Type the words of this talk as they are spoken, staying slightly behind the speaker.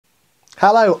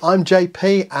Hello, I'm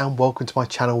JP and welcome to my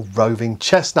channel Roving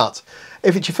Chestnut.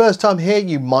 If it's your first time here,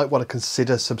 you might want to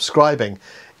consider subscribing.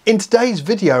 In today's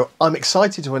video, I'm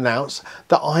excited to announce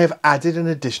that I have added an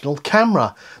additional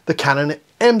camera, the Canon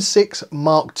M6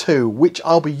 Mk2, which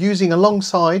I'll be using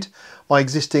alongside my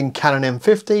existing Canon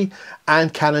M50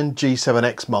 and Canon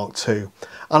G7X Mark II.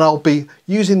 And I'll be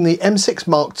using the M6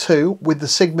 Mk2 with the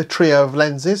Sigma trio of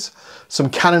lenses, some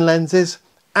Canon lenses,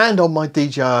 and on my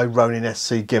DJI Ronin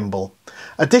SC Gimbal.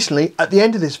 Additionally, at the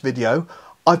end of this video,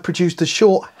 I've produced a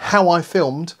short how I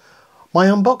filmed my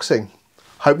unboxing.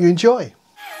 Hope you enjoy.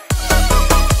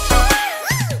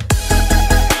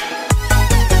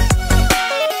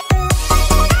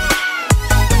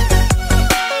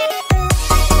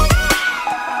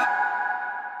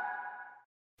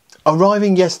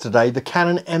 Arriving yesterday, the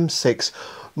Canon M6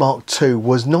 Mark II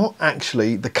was not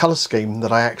actually the colour scheme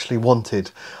that I actually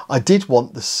wanted. I did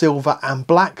want the silver and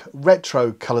black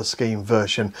retro colour scheme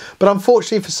version, but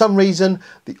unfortunately for some reason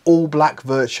the all black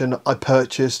version I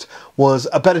purchased was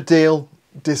a better deal,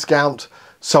 discount,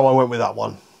 so I went with that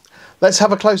one. Let's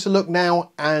have a closer look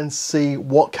now and see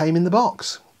what came in the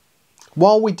box.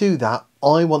 While we do that,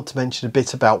 I want to mention a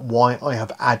bit about why I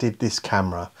have added this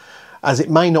camera, as it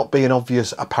may not be an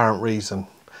obvious apparent reason,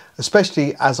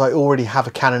 especially as I already have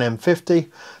a Canon M50.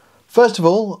 First of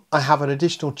all, I have an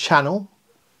additional channel,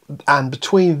 and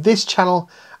between this channel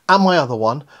and my other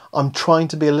one, I'm trying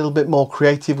to be a little bit more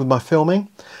creative with my filming,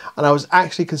 and I was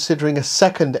actually considering a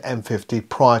second M50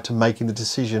 prior to making the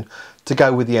decision to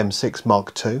go with the M6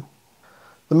 Mark II.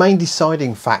 The main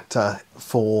deciding factor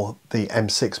for the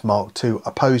M6 Mark II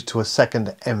opposed to a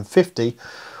second M50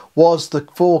 was the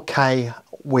 4K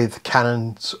with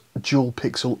Canon's dual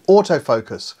pixel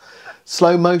autofocus,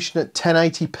 slow motion at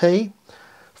 1080p,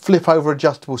 flip over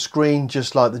adjustable screen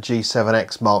just like the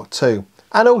G7X Mark II.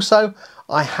 And also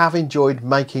I have enjoyed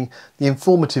making the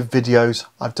informative videos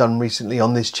I've done recently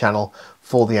on this channel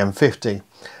for the M50.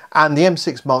 And the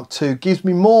M6 Mark II gives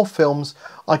me more films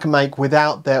I can make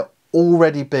without there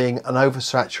already being an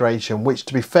oversaturation, which,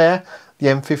 to be fair, the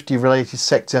M50 related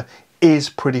sector is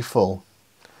pretty full.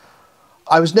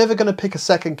 I was never going to pick a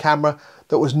second camera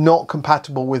that was not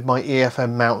compatible with my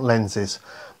EFM mount lenses,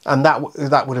 and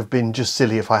that would have been just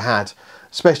silly if I had,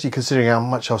 especially considering how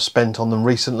much I've spent on them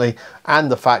recently and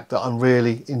the fact that I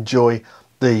really enjoy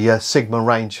the Sigma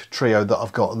range trio that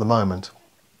I've got at the moment.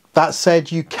 That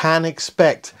said, you can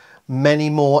expect many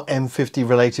more M50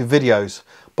 related videos,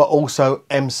 but also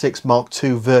M6 Mark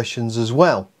II versions as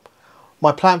well.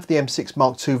 My plan for the M6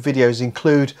 Mark II videos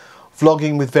include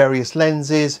vlogging with various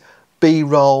lenses,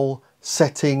 B-roll,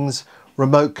 settings,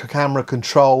 remote camera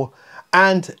control,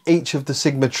 and each of the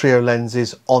Sigma trio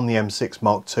lenses on the M6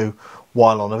 Mark II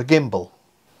while on a gimbal.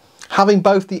 Having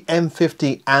both the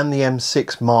M50 and the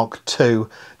M6 Mark II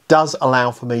does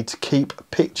allow for me to keep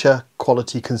picture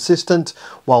quality consistent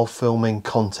while filming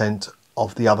content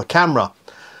of the other camera.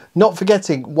 Not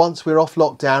forgetting, once we're off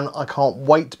lockdown, I can't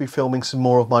wait to be filming some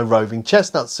more of my Roving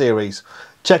Chestnut series.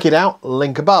 Check it out,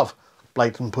 link above,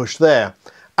 blatant push there.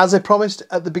 As I promised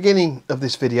at the beginning of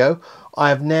this video, I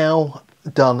have now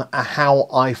done a how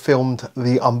I filmed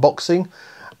the unboxing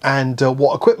and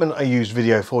what equipment I used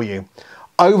video for you.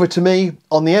 Over to me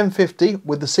on the M50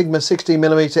 with the Sigma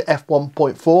 16mm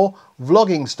f1.4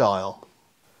 vlogging style.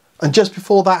 And just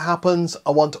before that happens,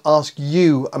 I want to ask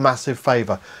you a massive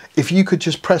favour. If you could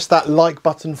just press that like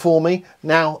button for me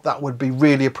now, that would be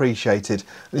really appreciated.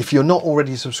 And if you're not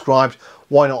already subscribed,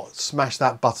 why not smash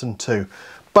that button too?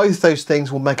 Both those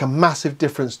things will make a massive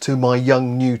difference to my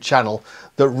young new channel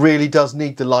that really does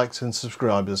need the likes and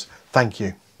subscribers. Thank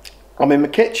you. I'm in my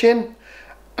kitchen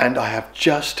and I have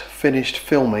just finished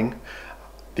filming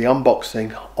the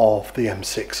unboxing of the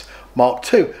M6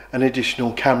 Mark II, an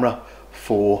additional camera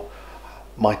for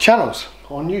my channels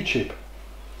on YouTube.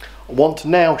 I want to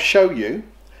now show you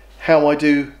how I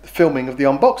do the filming of the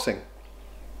unboxing.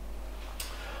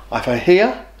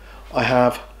 Here I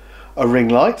have a ring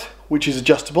light, which is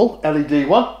adjustable, LED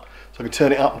one, so I can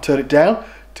turn it up and turn it down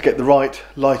to get the right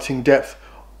lighting depth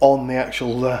on the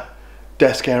actual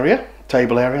desk area,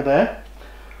 table area there.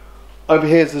 Over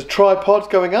here is the tripod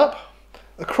going up.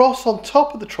 Across on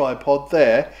top of the tripod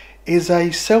there is a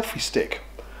selfie stick,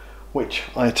 which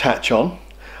I attach on,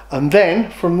 and then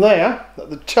from there at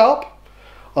the top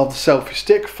of the selfie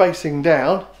stick facing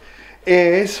down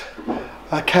is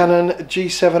a Canon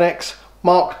G7X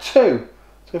Mark II.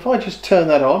 So if I just turn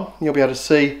that on, you'll be able to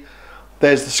see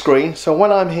there's the screen. So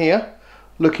when I'm here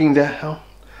looking down,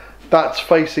 that's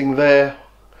facing there,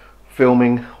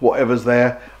 filming whatever's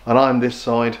there, and I'm this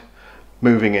side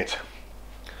moving it.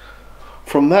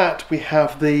 From that we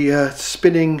have the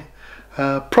spinning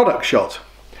product shot.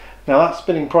 Now that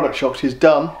spinning product shot is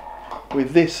done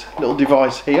with this little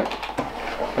device here,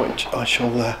 which I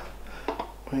shall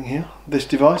bring here, this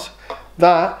device.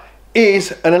 That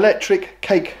is an electric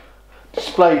cake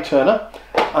display turner,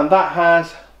 and that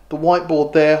has the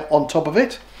whiteboard there on top of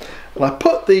it. And I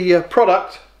put the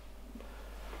product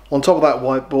on top of that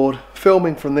whiteboard,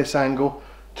 filming from this angle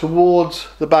towards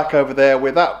the back over there,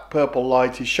 where that purple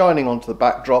light is shining onto the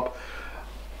backdrop,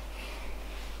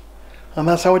 and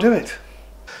that's how I do it.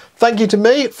 Thank you to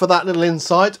me for that little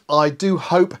insight. I do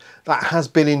hope that has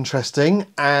been interesting,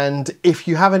 and if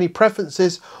you have any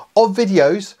preferences of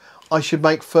videos I should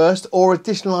make first, or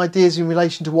additional ideas in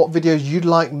relation to what videos you'd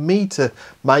like me to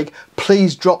make,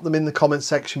 please drop them in the comment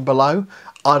section below.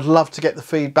 I'd love to get the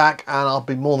feedback, and I'll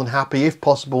be more than happy, if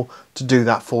possible, to do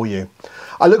that for you.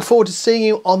 I look forward to seeing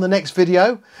you on the next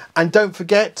video, and don't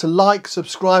forget to like,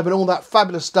 subscribe and all that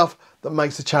fabulous stuff that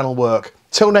makes the channel work.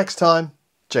 Till next time,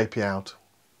 JP out.